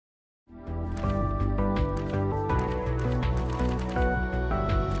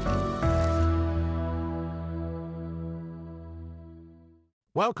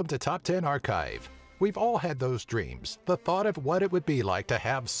Welcome to Top 10 Archive. We've all had those dreams, the thought of what it would be like to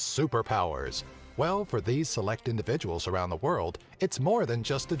have superpowers. Well, for these select individuals around the world, it's more than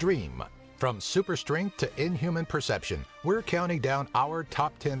just a dream. From super strength to inhuman perception, we're counting down our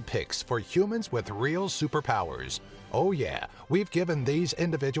top 10 picks for humans with real superpowers. Oh yeah, we've given these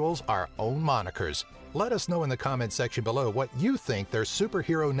individuals our own monikers. Let us know in the comment section below what you think their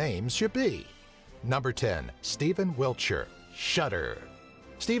superhero names should be. Number 10. Stephen Wiltshire, Shudder.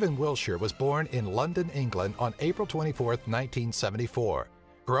 Stephen Wiltshire was born in London, England on April 24, 1974.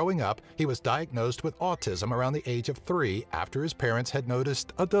 Growing up, he was diagnosed with autism around the age of 3 after his parents had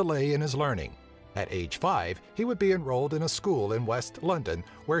noticed a delay in his learning. At age 5, he would be enrolled in a school in West London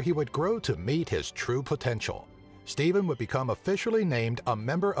where he would grow to meet his true potential. Stephen would become officially named a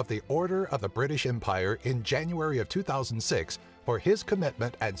member of the Order of the British Empire in January of 2006 for his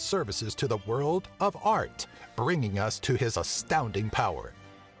commitment and services to the world of art, bringing us to his astounding power.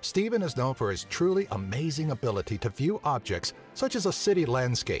 Stephen is known for his truly amazing ability to view objects such as a city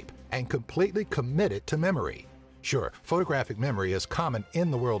landscape and completely commit it to memory. Sure, photographic memory is common in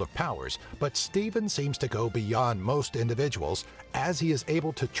the world of powers, but Stephen seems to go beyond most individuals as he is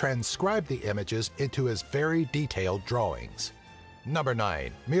able to transcribe the images into his very detailed drawings. Number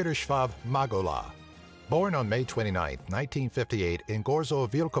 9. Miroslav Magola. Born on May 29, 1958 in Gorzo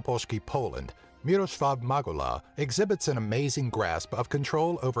Wielkopolski, Poland, Miroslav Magola exhibits an amazing grasp of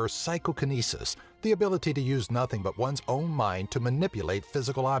control over psychokinesis, the ability to use nothing but one's own mind to manipulate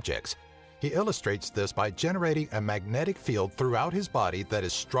physical objects. He illustrates this by generating a magnetic field throughout his body that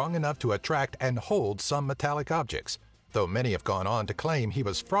is strong enough to attract and hold some metallic objects. Though many have gone on to claim he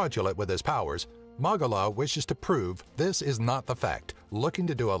was fraudulent with his powers, Magola wishes to prove this is not the fact, looking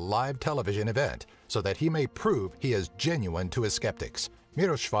to do a live television event so that he may prove he is genuine to his skeptics.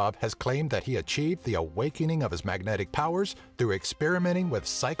 Miroslav has claimed that he achieved the awakening of his magnetic powers through experimenting with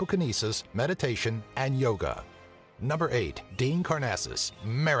psychokinesis, meditation, and yoga. Number 8. Dean Karnazes,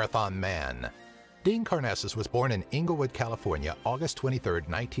 Marathon Man. Dean Karnazes was born in Inglewood, California, August 23,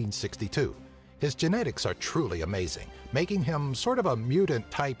 1962. His genetics are truly amazing, making him sort of a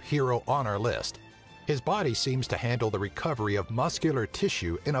mutant-type hero on our list. His body seems to handle the recovery of muscular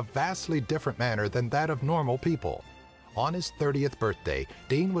tissue in a vastly different manner than that of normal people. On his 30th birthday,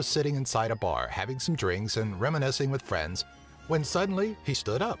 Dean was sitting inside a bar having some drinks and reminiscing with friends, when suddenly he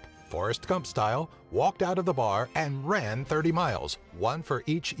stood up, Forrest Gump style, walked out of the bar and ran 30 miles, one for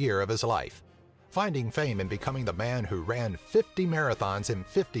each year of his life. Finding fame in becoming the man who ran 50 marathons in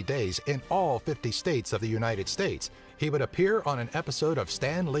 50 days in all 50 states of the United States, he would appear on an episode of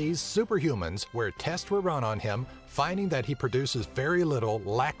Stan Lee's Superhumans where tests were run on him, finding that he produces very little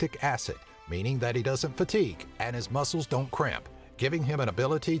lactic acid, meaning that he doesn't fatigue and his muscles don't cramp, giving him an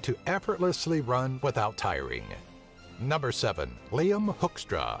ability to effortlessly run without tiring. Number 7. Liam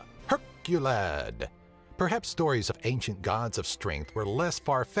Hoekstra, Herculad. Perhaps stories of ancient gods of strength were less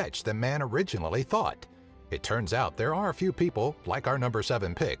far-fetched than man originally thought. It turns out there are a few people, like our number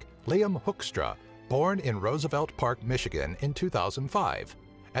 7 pick, Liam Hoekstra, born in Roosevelt Park, Michigan in 2005.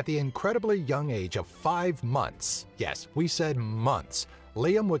 At the incredibly young age of 5 months, yes, we said months,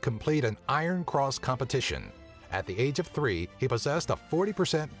 Liam would complete an Iron Cross competition. At the age of 3, he possessed a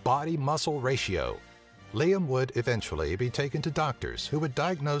 40% body-muscle ratio. Liam would eventually be taken to doctors who would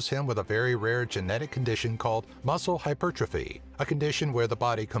diagnose him with a very rare genetic condition called muscle hypertrophy, a condition where the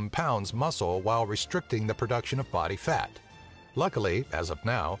body compounds muscle while restricting the production of body fat. Luckily, as of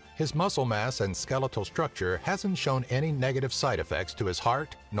now, his muscle mass and skeletal structure hasn't shown any negative side effects to his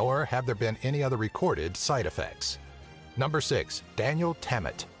heart, nor have there been any other recorded side effects. Number 6. Daniel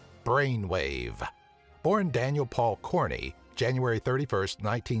Tammet, Brainwave. Born Daniel Paul Corney, January 31,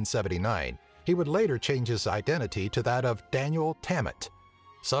 1979, he would later change his identity to that of Daniel Tammet.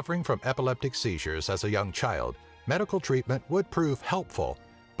 Suffering from epileptic seizures as a young child, medical treatment would prove helpful,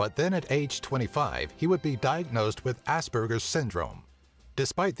 but then at age 25, he would be diagnosed with Asperger's syndrome.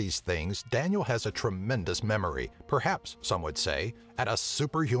 Despite these things, Daniel has a tremendous memory, perhaps, some would say, at a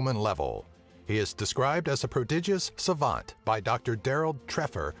superhuman level. He is described as a prodigious savant by Dr. Daryl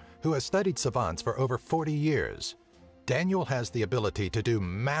Treffer, who has studied savants for over 40 years. Daniel has the ability to do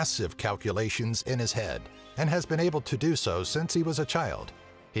massive calculations in his head, and has been able to do so since he was a child.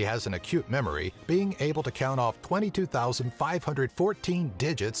 He has an acute memory, being able to count off 22,514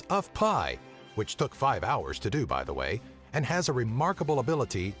 digits of pi, which took 5 hours to do, by the way, and has a remarkable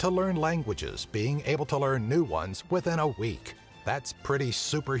ability to learn languages, being able to learn new ones within a week. That's pretty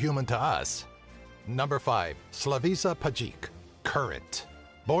superhuman to us. Number 5. Slavica Pajic, Current.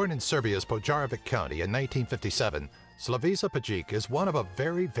 Born in Serbia's Požarevac County in 1957, Slavica Pajic is one of a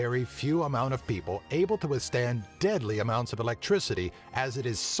very, very few amount of people able to withstand deadly amounts of electricity as it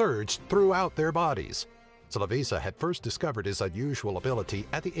is surged throughout their bodies. Slavica had first discovered his unusual ability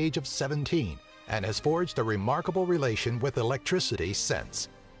at the age of 17 and has forged a remarkable relation with electricity since.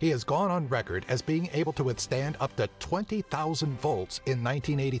 He has gone on record as being able to withstand up to 20,000 volts in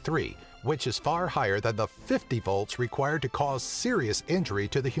 1983, which is far higher than the 50 volts required to cause serious injury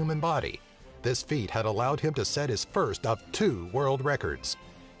to the human body. This feat had allowed him to set his first of 2 world records.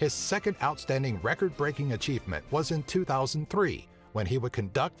 His second outstanding record-breaking achievement was in 2003, when he would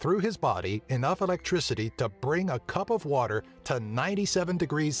conduct through his body enough electricity to bring a cup of water to 97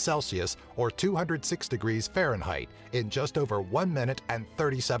 degrees Celsius or 206 degrees Fahrenheit in just over 1 minute and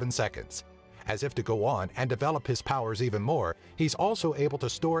 37 seconds. As if to go on and develop his powers even more, he's also able to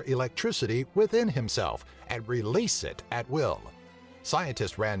store electricity within himself and release it at will.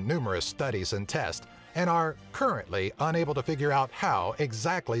 Scientists ran numerous studies and tests and are currently unable to figure out how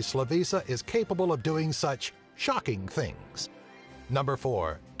exactly Slavica is capable of doing such shocking things. Number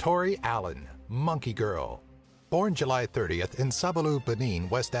 4. Tori Allen, Monkey Girl. Born July 30th in Sabalu, Benin,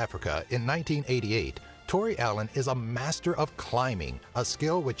 West Africa in 1988, Tori Allen is a master of climbing, a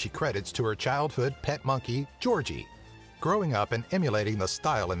skill which she credits to her childhood pet monkey, Georgie. Growing up and emulating the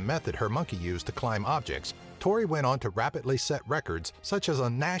style and method her monkey used to climb objects, Tori went on to rapidly set records such as a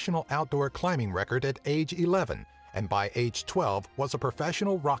national outdoor climbing record at age 11, and by age 12 was a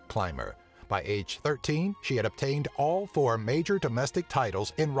professional rock climber. By age 13, she had obtained all 4 major domestic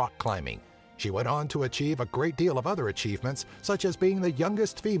titles in rock climbing. She went on to achieve a great deal of other achievements, such as being the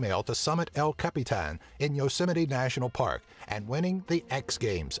youngest female to summit El Capitan in Yosemite National Park and winning the X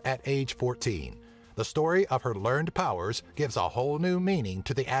Games at age 14. The story of her learned powers gives a whole new meaning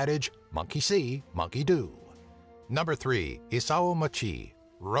to the adage, monkey see, monkey do. Number 3. Isao Machi,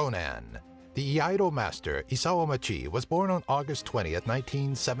 Ronan. The Iaido master Isao Machi was born on August 20,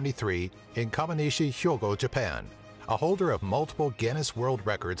 1973 in Kawanishi, Hyogo, Japan. A holder of multiple Guinness World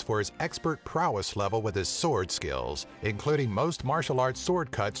Records for his expert prowess level with his sword skills, including most martial arts sword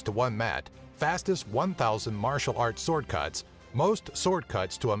cuts to one mat, fastest 1,000 martial arts sword cuts, most sword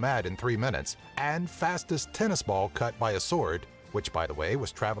cuts to a mat in 3 minutes, and fastest tennis ball cut by a sword, which by the way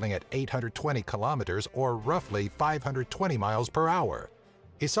was traveling at 820 kilometers or roughly 520 miles per hour.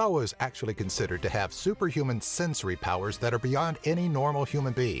 Isao is actually considered to have superhuman sensory powers that are beyond any normal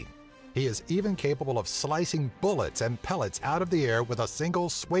human being. He is even capable of slicing bullets and pellets out of the air with a single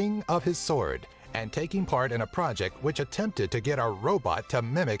swing of his sword, and taking part in a project which attempted to get a robot to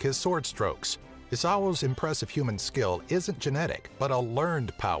mimic his sword strokes. Isao's impressive human skill isn't genetic, but a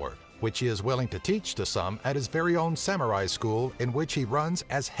learned power, which he is willing to teach to some at his very own samurai school in which he runs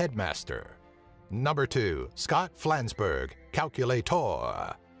as headmaster. Number 2. Scott Flansburgh,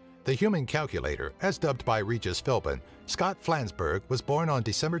 Calculator. The human calculator, as dubbed by Regis Philbin, Scott Flansburgh was born on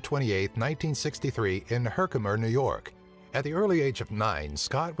December 28, 1963 in Herkimer, New York. At the early age of 9,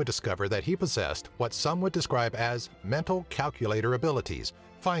 Scott would discover that he possessed what some would describe as mental calculator abilities,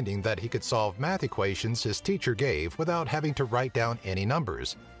 finding that he could solve math equations his teacher gave without having to write down any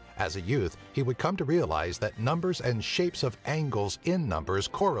numbers. As a youth, he would come to realize that numbers and shapes of angles in numbers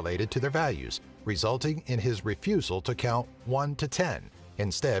correlated to their values, resulting in his refusal to count 1 to 10,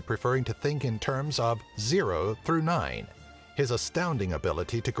 instead preferring to think in terms of 0 through 9. His astounding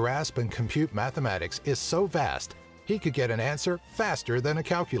ability to grasp and compute mathematics is so vast, he could get an answer faster than a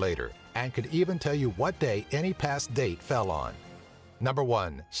calculator, and could even tell you what day any past date fell on. Number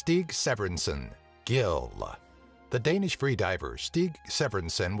 1. Stig Severinsen, Gill. The Danish freediver Stig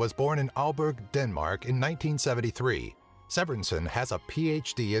Severinsen was born in Aalborg, Denmark in 1973. Severinsen has a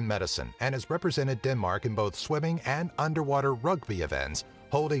PhD in medicine and has represented Denmark in both swimming and underwater rugby events,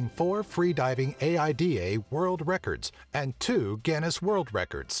 holding 4 freediving AIDA world records and 2 Guinness World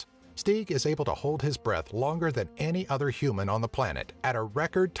Records. Stig is able to hold his breath longer than any other human on the planet at a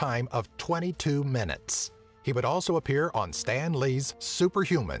record time of 22 minutes. He would also appear on Stan Lee's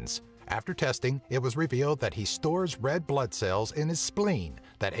Superhumans. After testing, it was revealed that he stores red blood cells in his spleen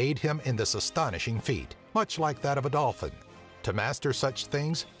that aid him in this astonishing feat, much like that of a dolphin. To master such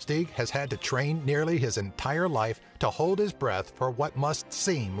things, Stig has had to train nearly his entire life to hold his breath for what must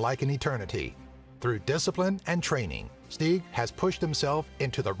seem like an eternity. Through discipline and training, Stig has pushed himself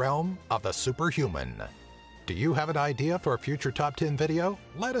into the realm of the superhuman. Do you have an idea for a future Top 10 video?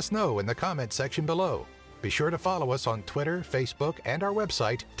 Let us know in the comment section below. Be sure to follow us on Twitter, Facebook, and our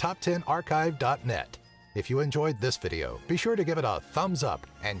website, top10archive.net. If you enjoyed this video, be sure to give it a thumbs up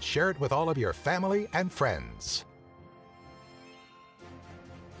and share it with all of your family and friends.